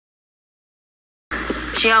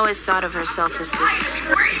She always thought of herself as this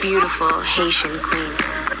beautiful Haitian queen.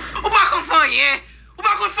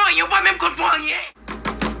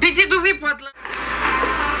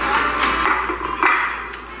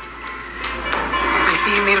 I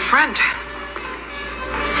see you made a friend.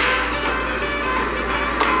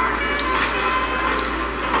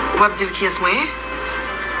 What do you kiss me?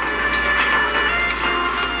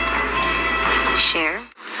 Share.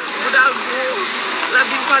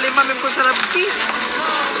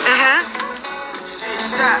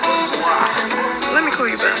 Let me call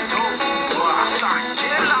you back.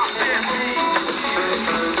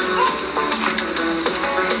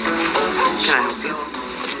 Can I help you?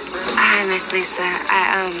 Hi, Miss Lisa.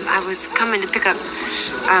 I was coming to pick up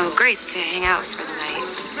Grace to hang out for the night.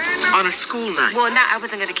 On a school night? Well, I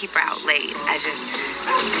wasn't gonna keep her out late. I've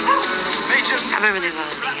been really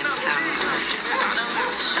lonely, and so I was...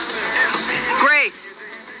 Grace!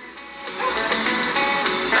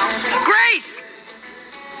 Grace!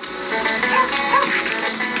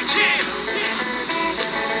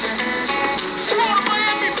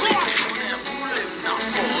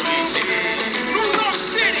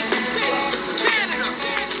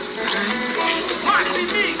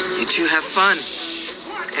 You two have fun.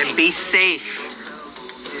 And be safe.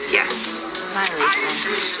 Yes. Bye,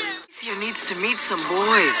 Lisa. Alicia needs to meet some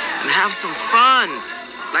boys and have some fun.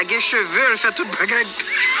 Like les cheveux, elle fait toute baguette.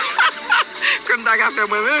 Comme t'as fait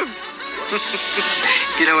moi-même.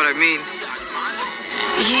 You know what I mean?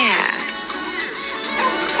 Yeah.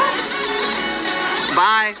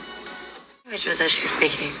 Bye. Which was that she's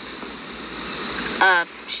speaking?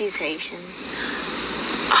 She's Haitian.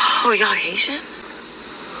 Oh, y'all Haitian?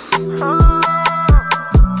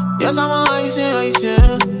 Yes, I'm a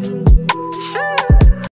Haitian.